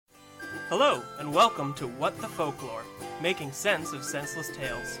Hello, and welcome to What the Folklore, making sense of senseless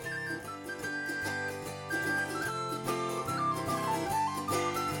tales.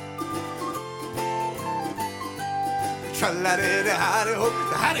 Tra-la-dee-dee-hi-dee-ho,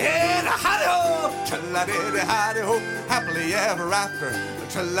 hi-dee-hi-dee-hi-dee-ho, tra-la-dee-dee-hi-dee-ho, happily ever after.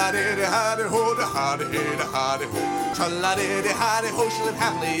 Tra-la-dee-dee-hi-dee-ho, hi-dee-hi-dee-hi-dee-ho, tra-la-dee-dee-hi-dee-ho, she lived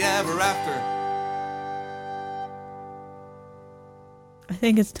happily ever after. I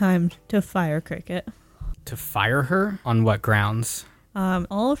think it's time to fire Cricket. To fire her? On what grounds?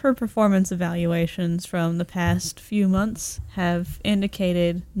 All of her performance evaluations from the past few months have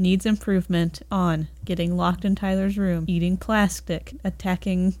indicated needs improvement on getting locked in Tyler's room, eating plastic,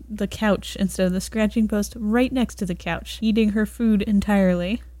 attacking the couch instead of the scratching post right next to the couch, eating her food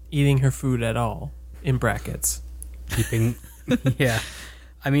entirely. Eating her food at all, in brackets. Keeping... yeah.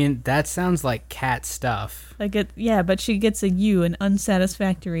 I mean, that sounds like cat stuff. But she gets a U, an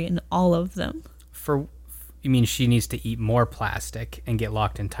unsatisfactory, in all of them. You mean she needs to eat more plastic and get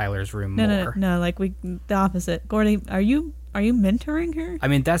locked in Tyler's room more? No, the opposite. Gordy, are you mentoring her? I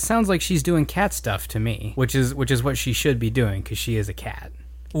mean, that sounds like she's doing cat stuff to me, which is what she should be doing because she is a cat.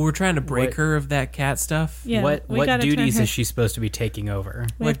 Well, we're trying to break her of that cat stuff. Yeah. What duties is she supposed to be taking over?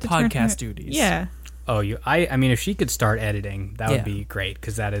 Like podcast duties. Yeah. Oh, I mean, if she could start editing, that would be great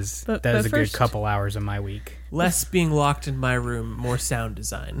because that is a good couple hours of my week. Less being locked in my room, more sound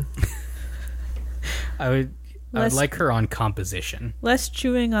design. I would like her on composition. Less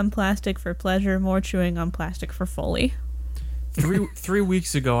chewing on plastic for pleasure, more chewing on plastic for Foley. 3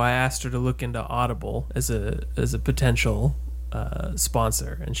 weeks ago, I asked her to look into Audible as a potential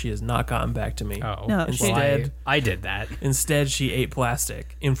sponsor, and she has not gotten back to me. Oh, no, instead, I did that. Instead, she ate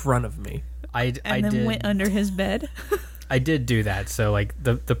plastic in front of me. I then went under his bed. I did do that, so like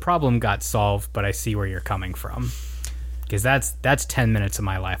the problem got solved, but I see where you're coming from. Because that's 10 minutes of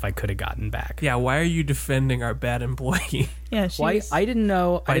my life I could have gotten back. Yeah, why are you defending our bad employee? Yeah, I didn't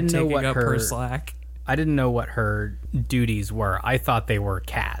know. I didn't know what her slack. I didn't know what her duties were. I thought they were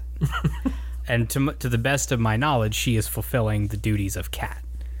cat. And to the best of my knowledge, she is fulfilling the duties of cat.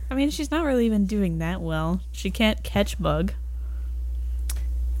 I mean, she's not really even doing that well. She can't catch bug.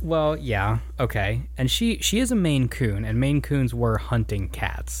 Well, yeah, okay. And she is a Maine Coon, and Maine Coons were hunting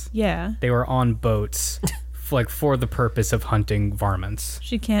cats. Yeah. They were on boats. Like for the purpose of hunting varmints.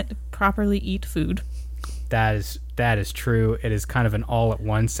 She can't properly eat food. That is true. It is kind of an all at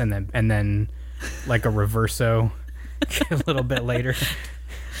once and then like a reverso a little bit later.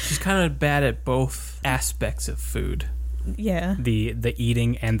 She's kind of bad at both aspects of food. Yeah. The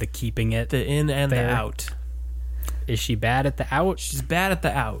eating and the keeping it. The in and the out. Is she bad at the out? She's bad at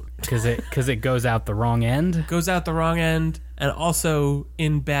the out. Because it goes out the wrong end? Goes out the wrong end and also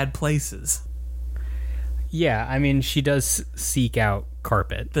in bad places. Yeah, I mean, she does seek out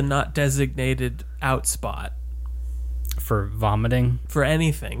carpet. The not designated out spot. For vomiting? For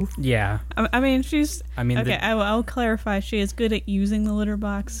anything. Yeah. I mean, she's... Okay, I'll clarify. She is good at using the litter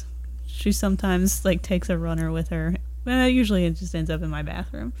box. She sometimes, takes a runner with her. Usually it just ends up in my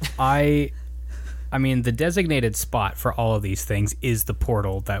bathroom. I mean, the designated spot for all of these things is the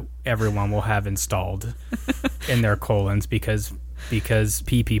portal that everyone will have installed in their colons because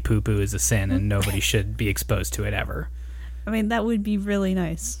pee-pee poo-poo is a sin and nobody should be exposed to it ever. I mean, that would be really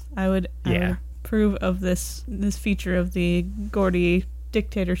nice. I would approve of this feature of the Gordy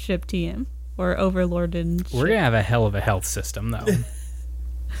dictatorship TM or overlorded. We're going to have a hell of a health system, though.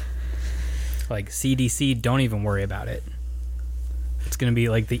 Like CDC, don't even worry about it. It's going to be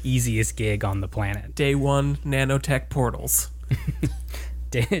like the easiest gig on the planet. Day one, nanotech portals.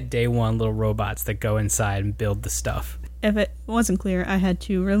 Day one, little robots that go inside and build the stuff. If it wasn't clear, I had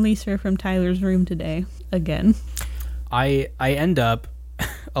to release her from Tyler's room today again. I end up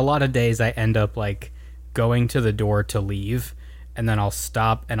a lot of days I end up going to the door to leave, and then I'll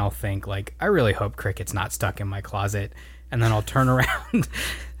stop and I'll think I really hope Cricket's not stuck in my closet, and then I'll turn around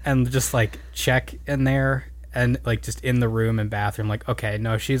and just check in there and just in the room and bathroom okay,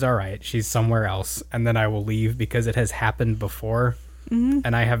 no, she's all right, she's somewhere else, and then I will leave because it has happened before. Mm-hmm.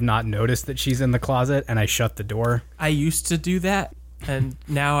 And I have not noticed that she's in the closet, and I shut the door. I used to do that, and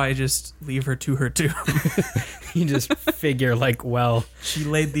now I just leave her to her doom. You just figure, well... She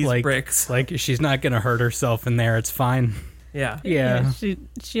laid these bricks. She's not going to hurt herself in there. It's fine. Yeah.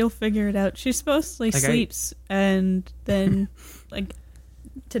 She'll figure it out. She supposedly sleeps, and then,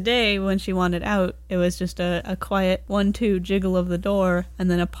 today, when she wanted out, it was just a quiet 1-2 jiggle of the door, and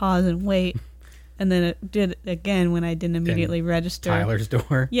then a pause and wait. And then it did it again when I didn't immediately register. Tyler's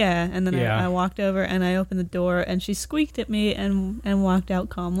door? Yeah, and then I walked over and I opened the door and she squeaked at me and walked out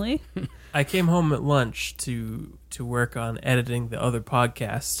calmly. I came home at lunch to work on editing the other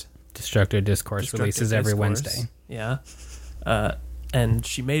podcast. Destructive Discourse Destructive releases every Discourse. Wednesday. Yeah. And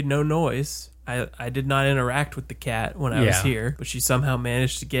she made no noise. I did not interact with the cat when I was Yeah. here, but she somehow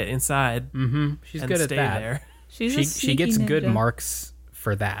managed to get inside Mm-hmm. She's and good at stay that. there. She's a She sneaky gets good ninja. marks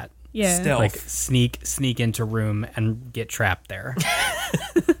for that. Yeah. Stealth. Like sneak into room and get trapped there.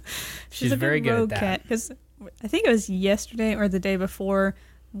 She's a very good at rogue that. cat, because I think it was yesterday or the day before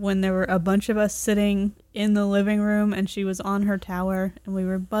when there were a bunch of us sitting in the living room and she was on her tower and we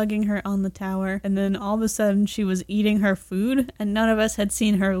were bugging her on the tower, and then all of a sudden she was eating her food and none of us had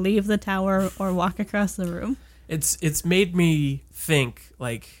seen her leave the tower or walk across the room. It's made me think,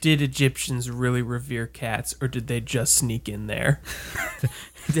 like, did Egyptians really revere cats, or did they just sneak in there?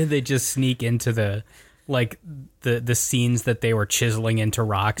 Did they just sneak into the scenes that they were chiseling into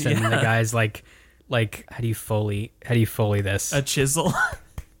rocks, and the guys like how do you foley this? A chisel?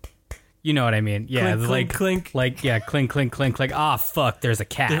 You know what I mean? Yeah, Clink, like clink, like yeah, clink clink clink, like fuck, there's a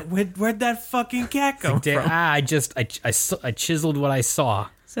cat. Where'd that fucking cat come from? I chiseled what I saw.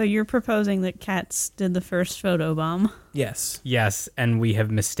 So you're proposing that cats did the first photobomb. Yes. Yes, and we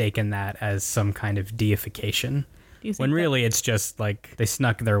have mistaken that as some kind of deification. Do you think When really it's just like they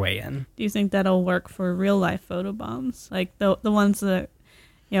snuck their way in. Do you think that'll work for real life photobombs? Like the ones that,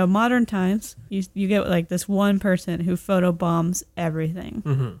 modern times, you get like this one person who photobombs everything.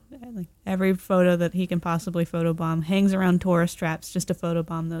 Mm-hmm. Like every photo that he can possibly photobomb, hangs around tourist traps just to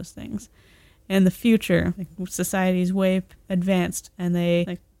photobomb those things. In the future, like, society's way advanced, and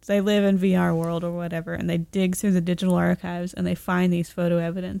they live in VR world or whatever, and they dig through the digital archives and they find these photo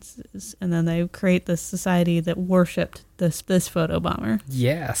evidences, and then they create this society that worshipped this photobomber.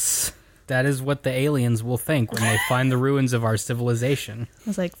 Yes. That is what the aliens will think when they find the ruins of our civilization. I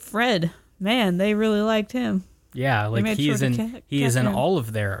was like, Fred, man, they really liked him. Yeah, like made he sure is to in he is in capture him. all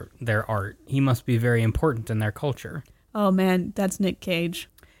of their art. He must be very important in their culture. Oh man, that's Nick Cage.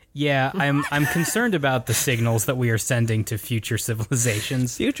 Yeah, I'm concerned about the signals that we are sending to future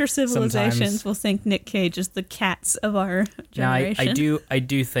civilizations. Future civilizations Sometimes. will think Nick Cage is the cats of our Now, generation. I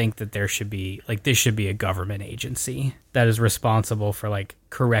do think that there should be this should be a government agency that is responsible for like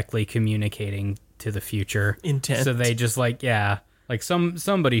correctly communicating to the future Intent. So they just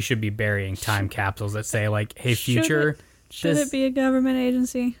somebody should be burying time capsules that say like, hey, future. Should this- it be a government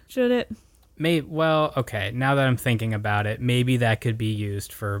agency? Should it? Well, okay. Now that I'm thinking about it, maybe that could be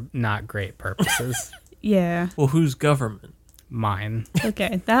used for not great purposes. Yeah. Well, whose government? Mine,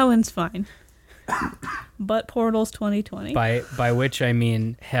 Okay, that one's fine. Butt Portals 2020. by which I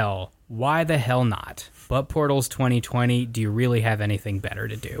mean hell. Why the hell not? Butt Portals 2020. Do you really have anything better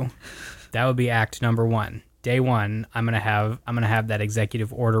to do? That would be act number 1. Day 1. I'm gonna have that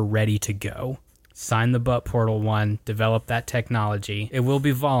executive order ready to go. Sign the Butt Portal 1, develop that technology. It will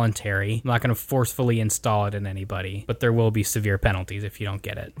be voluntary. I'm not going to forcefully install it in anybody, but there will be severe penalties if you don't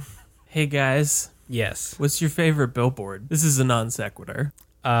get it. Hey guys, Yes. what's your favorite billboard? This is a non sequitur.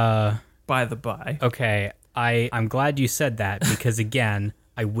 By the by. Okay. I'm glad you said that because again,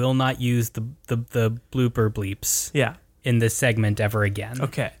 I will not use the blooper bleeps Yeah. in this segment ever again.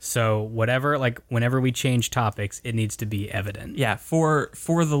 Okay. So whenever we change topics, it needs to be evident. Yeah, for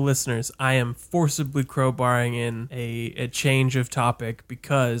the listeners, I am forcibly crowbarring in a change of topic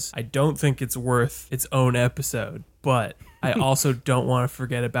because I don't think it's worth its own episode, but I also don't want to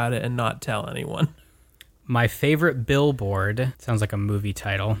forget about it and not tell anyone. My favorite billboard sounds like a movie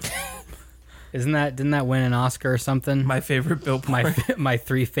title. Didn't that win an Oscar or something? My favorite billboard, my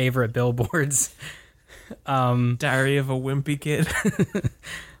 3 favorite billboards. Diary of a Wimpy Kid.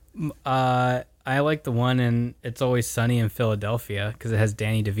 I like the one in It's Always Sunny in Philadelphia because it has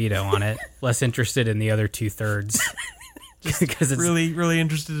Danny DeVito on it. Less interested in the other 2/3 because it's really, really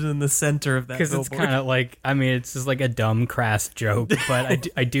interested in the center of that because billboard. it's kind of like it's just like a dumb, crass joke. But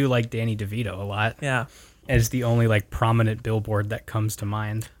I do like Danny DeVito a lot. Yeah. As the only like prominent billboard that comes to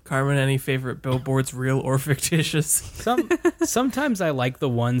mind. Carmen, any favorite billboards, real or fictitious? Sometimes I like the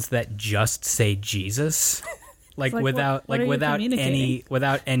ones that just say Jesus. Like Like, without what are you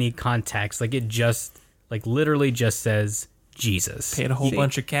without any context. Like it just literally just says Jesus. Paid a whole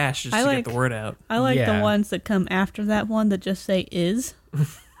bunch of cash just I to like- get the word out. I like Yeah. the ones that come after that one that just say is.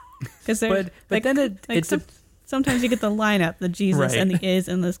 Because But then sometimes you get the lineup, the Jesus Right. and the is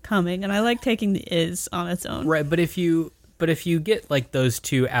and this coming, and I like taking the is on its own. right, but if you get like those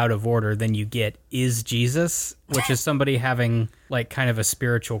two out of order, then you get is Jesus, which is somebody having like kind of a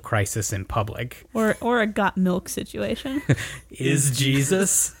spiritual crisis in public. Or a got milk situation. Is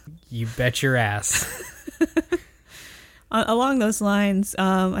Jesus? You bet your ass. Along those lines,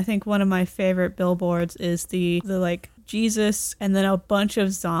 I think one of my favorite billboards is the like Jesus and then a bunch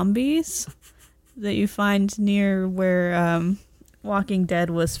of zombies that you find near where Walking Dead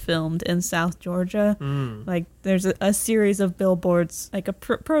was filmed in South Georgia. Like, there's a series of billboards, like a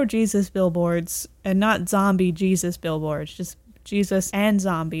pro-Jesus billboards, and not zombie Jesus billboards, just Jesus and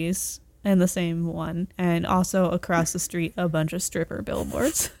zombies in the same one. And also across the street, a bunch of stripper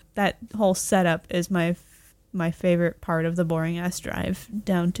billboards. That whole setup is my favorite part of the boring ass drive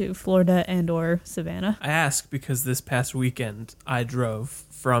down to Florida and or Savannah. I ask because this past weekend I drove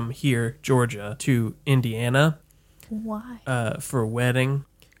from here, Georgia, to Indiana Why? for a wedding.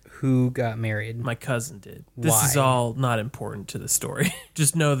 Who got married? My cousin did. This Why? is all not important to the story.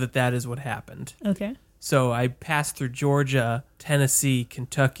 Just know that is what happened. Okay. So I passed through Georgia, Tennessee,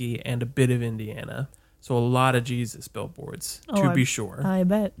 Kentucky, and a bit of Indiana. So a lot of Jesus billboards, be sure. I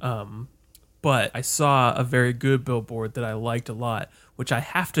bet. But I saw a very good billboard that I liked a lot, which I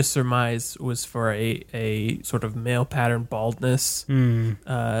have to surmise was for a sort of male pattern baldness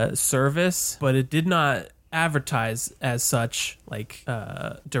service, but it did not advertise as such, like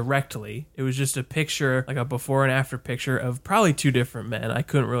directly. It was just a picture, like a before and after picture of probably two different men. I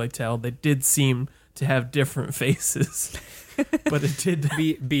couldn't really tell. They did seem to have different faces, but it did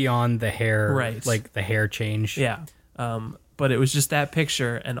Be beyond the hair, Right. like the hair change. yeah. But it was just that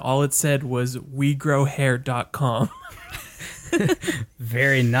picture, and all it said was wegrowhair.com.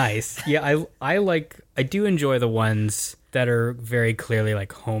 Very nice. Yeah, I do enjoy the ones that are very clearly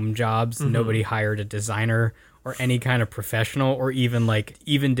like home jobs. Mm-hmm. Nobody hired a designer or any kind of professional, or even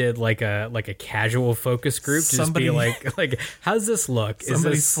did like a casual focus group to Somebody- just be like how's this look?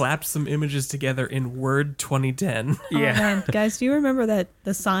 Somebody Is this slapped some images together in Word 2010. Oh, yeah. man. Guys, do you remember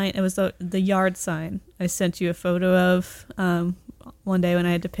the sign? It was the yard sign I sent you a photo of one day when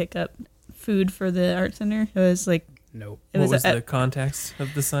I had to pick up food for the art center. It was like, Nope. it What was was a- the context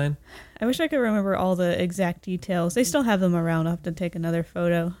of the sign? I wish I could remember all the exact details. They still have them around. I'll have to take another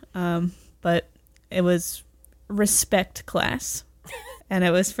photo. But it was respect class. And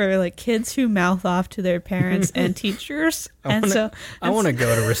it was for like kids who mouth off to their parents and teachers. I And want to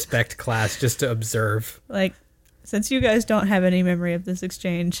go to respect class just to observe. like, since you guys don't have any memory of this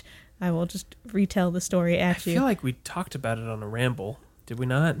exchange, I will just retell the story I at you. feel like we talked about it on a ramble. Did we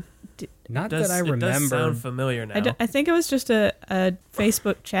not? Not Does, that I It does remember. sound familiar now. I think it was just a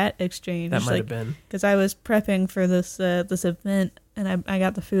Facebook chat exchange. That might have been. Because I was prepping for this event, and I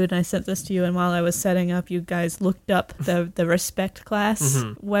got the food, and I sent this to you. And while I was setting up, you guys looked up the Respect Class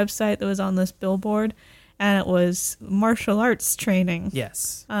Mm-hmm. website that was on this billboard, and it was martial arts training.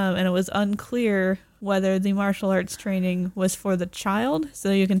 Yes. And it was unclear whether the martial arts training was for the child,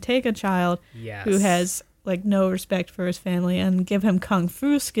 so you can take a child Yes. who has like no respect for his family and give him kung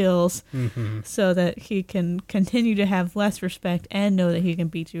fu skills so that he can continue to have less respect and know that he can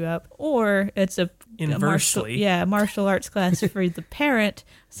beat you up, or it's a Inversely. martial arts class for the parent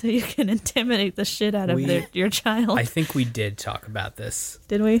so you can intimidate the shit out of your child. I think we did talk about this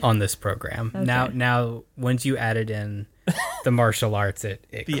Did we? on this program. Okay. Now, once you added in the martial arts, it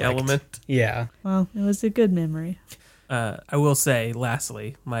The clicked. element. Yeah. Well, it was a good memory. I will say,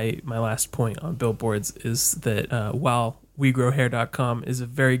 lastly, my last point on billboards is that while WeGrowHair.com is a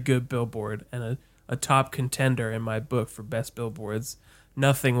very good billboard and a top contender in my book for best billboards,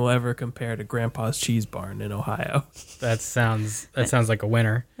 nothing will ever compare to Grandpa's Cheese Barn in Ohio, That sounds like a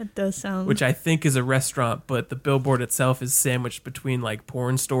winner. It does sound. which I think is a restaurant, but the billboard itself is sandwiched between like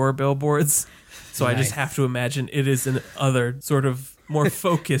porn store billboards. So I just Nice. have to imagine it is an other sort of more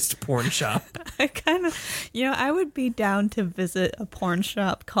focused porn shop. I kind of, I would be down to visit a porn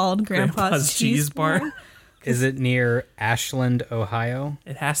shop called Grandpa's Cheese Barn. Is it near Ashland, Ohio?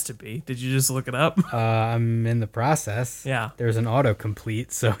 It has to be. Did you just look it up? I'm in the process. Yeah. There's an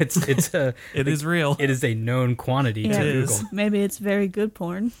autocomplete, so it's a It is real. it is a known quantity Yeah. to It is. Google. Maybe it's very good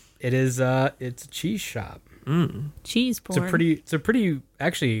porn. It is it's a cheese shop. Cheese porn. It's a pretty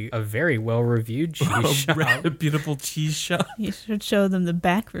actually a very well reviewed cheese A shop. reputable cheese shop. You should show them the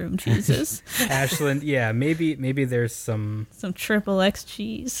backroom cheeses. Ashland, yeah, maybe there's some Some triple X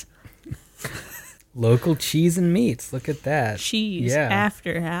cheese. local cheese and meats. Look at that. Cheese Yeah.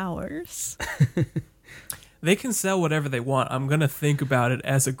 after hours. They can sell whatever they want. I'm going to think about it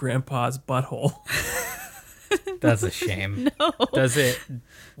as a grandpa's butthole. That's a shame. No. Does it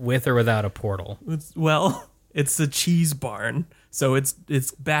with or without a portal? It's a cheese barn, so it's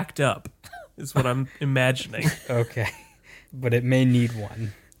backed up, is what I'm imagining. Okay. But it may need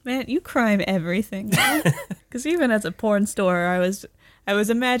one. Man, you crime everything. Because even as a porn store, I was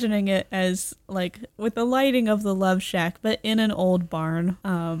imagining it as like with the lighting of the Love Shack, but in an old barn.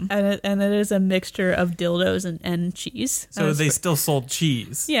 And it is a mixture of dildos and cheese. So they still sold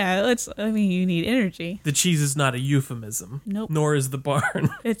cheese. Yeah, you need energy. The cheese is not a euphemism. Nope. Nor is the barn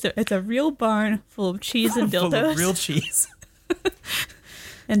It's a real barn full of cheese and full dildos. of real cheese.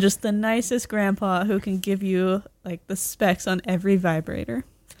 And just the nicest grandpa who can give you like the specs on every vibrator.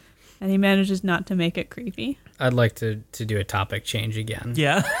 And he manages not to make it creepy. I'd like to do a topic change again.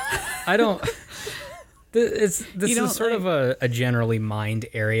 Yeah. I don't. This You don't is sort of a generally mined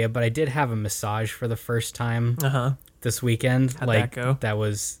area, but I did have a massage for the first time this weekend. How'd that go? That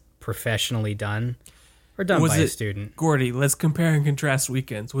was professionally done. Or done by a student. Gordy, let's compare and contrast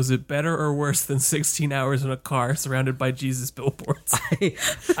weekends. Was it better or worse than 16 hours in a car surrounded by Jesus billboards?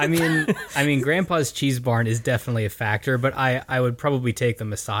 I mean, Grandpa's Cheese Barn is definitely a factor, but I would probably take the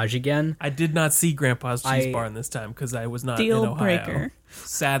massage again. I did not see Grandpa's Cheese Barn this time because I was not Deal in Ohio. breaker.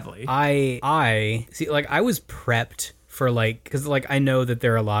 Sadly. I see, like, I was prepped for, like, because, like, I know that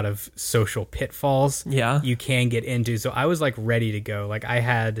there are a lot of social pitfalls you can get into, so I was, like, ready to go. Like, I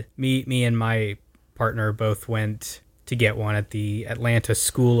had, me and my partner both went to get one at the Atlanta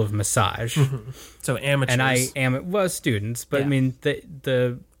School of Massage. So amateurs. And students, but I mean,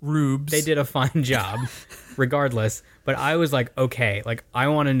 the rubes. They did a fine job regardless, but I was like, okay, like, I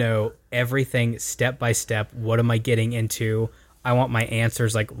want to know everything step by step. What am I getting into? I want my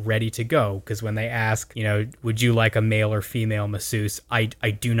answers like ready to go, because when they ask, you know, would you like a male or female masseuse, I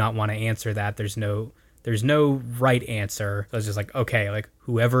do not want to answer that. There's no right answer. So I was just like, okay, like,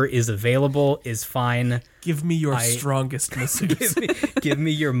 whoever is available is fine. Give me your strongest masseuse. give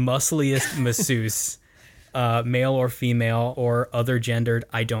me your muscliest masseuse, male or female or other gendered.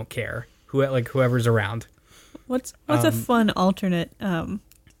 I don't care. Whoever's around. What's a fun alternate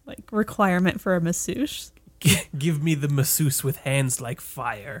like requirement for a masseuse? Give me the masseuse with hands like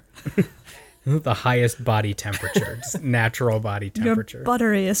fire. The highest body temperature, just natural body temperature. Your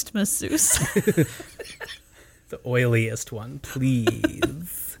butteriest masseuse. The oiliest one,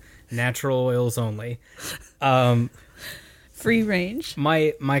 please. Natural oils only. Free range.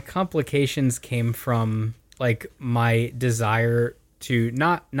 My complications came from like my desire to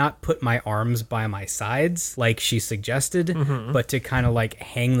not put my arms by my sides like she suggested, but to kind of like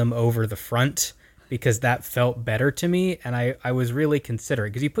hang them over the front, because that felt better to me, and I was really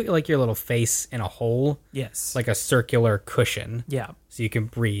considering, because you put like your little face in a hole, yes, like a circular cushion, so you can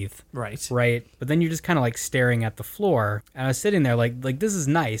breathe, right. But then you're just kind of like staring at the floor, and I was sitting there like this is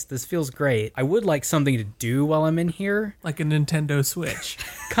nice, this feels great. I would like something to do while I'm in here, like a Nintendo Switch.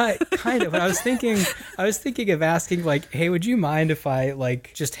 kind of. But I was thinking of asking like, hey, would you mind if I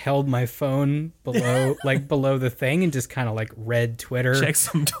like just held my phone below below the thing and just kind of like read Twitter, check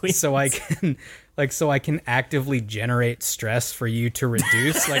some tweets, so I can actively generate stress for you to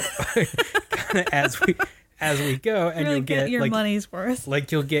reduce, like, kind of as we go, and really you'll get your like, money's worth.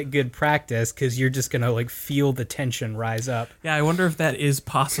 Like, you'll get good practice because you're just gonna like feel the tension rise up. Yeah, I wonder if that is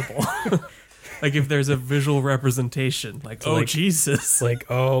possible. Like, if there's a visual representation, like, oh, Jesus, like,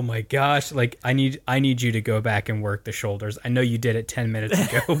 oh my gosh, like, I need you to go back and work the shoulders. I know you did it 10 minutes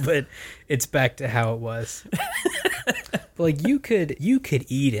ago, but it's back to how it was. But like, you could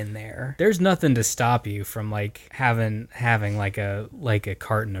eat in there. There's nothing to stop you from like having like a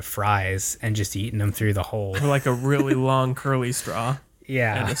carton of fries and just eating them through the hole, or like a really long curly straw.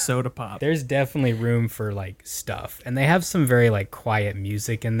 Yeah, and a soda pop. There's definitely room for like stuff, and they have some very like quiet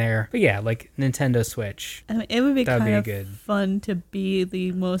music in there. But yeah, like Nintendo Switch. I mean, it would be kind of fun to be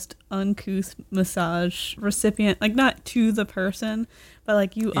the most uncouth massage recipient, like not to the person, but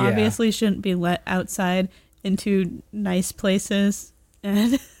like you obviously shouldn't be let outside into nice places,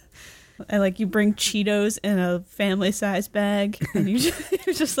 and like you bring Cheetos in a family size bag, and you're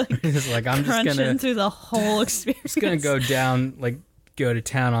just like I'm crunching just gonna through the whole experience. Just gonna go to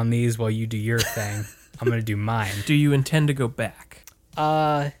town on these while you do your thing. I'm gonna do mine. Do you intend to go back?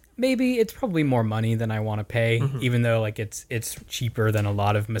 Maybe. It's probably more money than I want to pay, even though like it's cheaper than a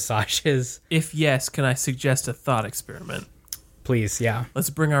lot of massages. If yes, can I suggest a thought experiment? Please, yeah. Let's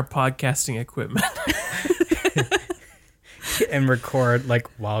bring our podcasting equipment. And record like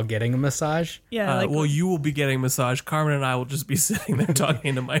while getting a massage. Yeah. Well, you will be getting a massage. Carmen and I will just be sitting there talking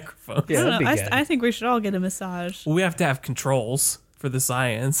into microphones. Yeah, that'd be good. I think we should all get a massage. Well, we have to have controls for the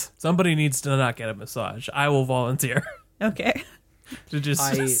science. Somebody needs to not get a massage. I will volunteer. Okay. To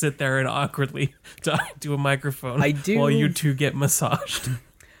just sit there and awkwardly talk to a microphone while you two get massaged.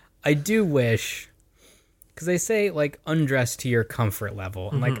 I do wish, because they say like undress to your comfort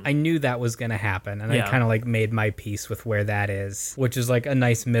level, and like I knew that was gonna happen, and I kind of like made my peace with where that is, which is like a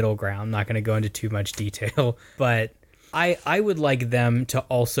nice middle ground. I'm not gonna go into too much detail, but I would like them to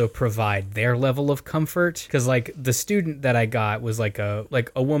also provide their level of comfort, because like the student that I got was like a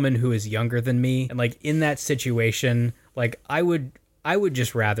woman who is younger than me, and like in that situation, like I would I would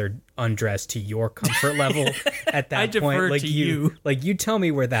just rather undress to your comfort level at that I point. defer Like to you. like you tell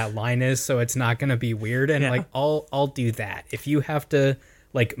me where that line is, so it's not gonna be weird, and Yeah. like I'll do that. If you have to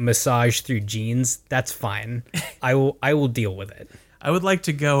like massage through jeans, that's fine. I will deal with it. I would like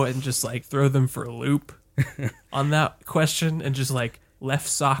to go and just like throw them for a loop on that question and just like left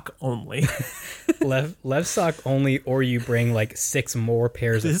sock only. Left sock only, or you bring like 6 more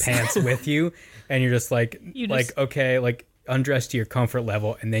pairs of pants with you, and you're just like okay, like undress to your comfort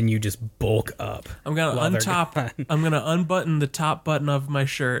level, and then you just bulk up. I'm gonna while they're untop. gone. I'm gonna unbutton the top button of my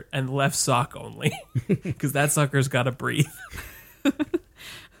shirt and left sock only, because that sucker's got to breathe.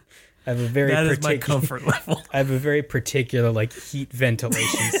 I have a very That is my particular comfort level. I have a very particular like heat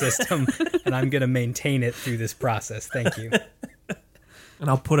ventilation system, and I'm gonna maintain it through this process. Thank you. And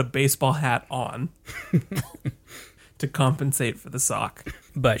I'll put a baseball hat on to compensate for the sock.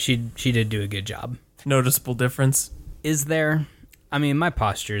 But she did do a good job. Noticeable difference. Is there? I mean, my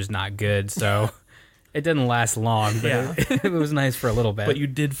posture is not good, so it didn't last long, but Yeah. it was nice for a little bit. But you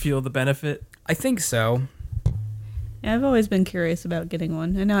did feel the benefit. I think so. Yeah, I've always been curious about getting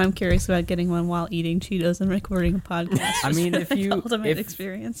one. And now I'm curious about getting one while eating Cheetos and recording a podcast. I mean, if you Ultimate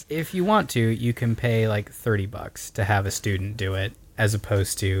experience. if you want to, you can pay like $30 to have a student do it, as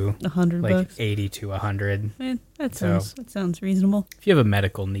opposed to $100 like bucks. 80 to 100. Man, that So- sounds reasonable. If you have a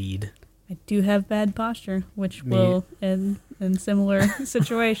medical need. I do have bad posture, which will, in similar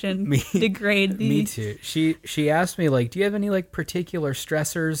situation, degrade the. Me too. She asked me like, do you have any like particular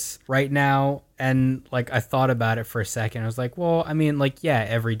stressors right now? And like I thought about it for a second. I was like, well, I mean, like, yeah,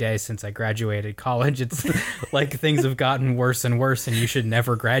 every day since I graduated college, it's like things have gotten worse and worse, and you should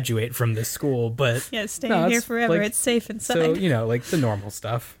never graduate from this school. But Yeah, stay no, here it's, forever. like, It's safe inside. so like the normal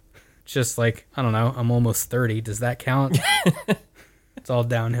stuff. It's just like, I don't know. I'm almost 30. Does that count? It's all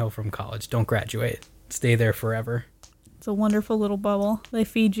downhill from college. Don't graduate. Stay there forever. It's a wonderful little bubble. They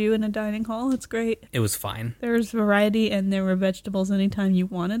feed you in a dining hall. It's great. It was fine. There's variety, and there were vegetables anytime you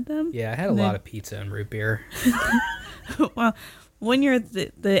wanted them. Yeah, I had a lot of pizza and root beer. Well, when you're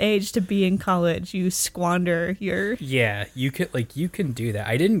the age to be in college, you squander your. Yeah, you can do that.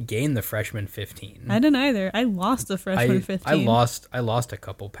 I didn't gain the freshman 15. I didn't either. I lost the freshman 15. I lost a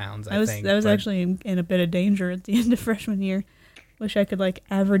couple pounds. I think I was but actually in a bit of danger at the end of freshman year. Wish I could like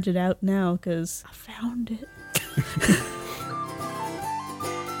average it out now because I found it.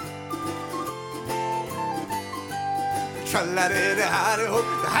 Tra-la-di-di-hi-di-ho,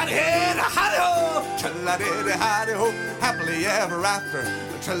 hi-di-hi-di-hi-di-ho. Tra-la-di-di-hi-di-ho, happily ever after.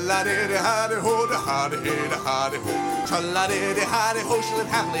 Tra-la-di-di-hi-di-ho, hi-di-hi-di-hi-di-ho. Tra-la-di-di-hi-di-ho, she lived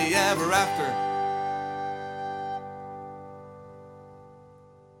happily ever after.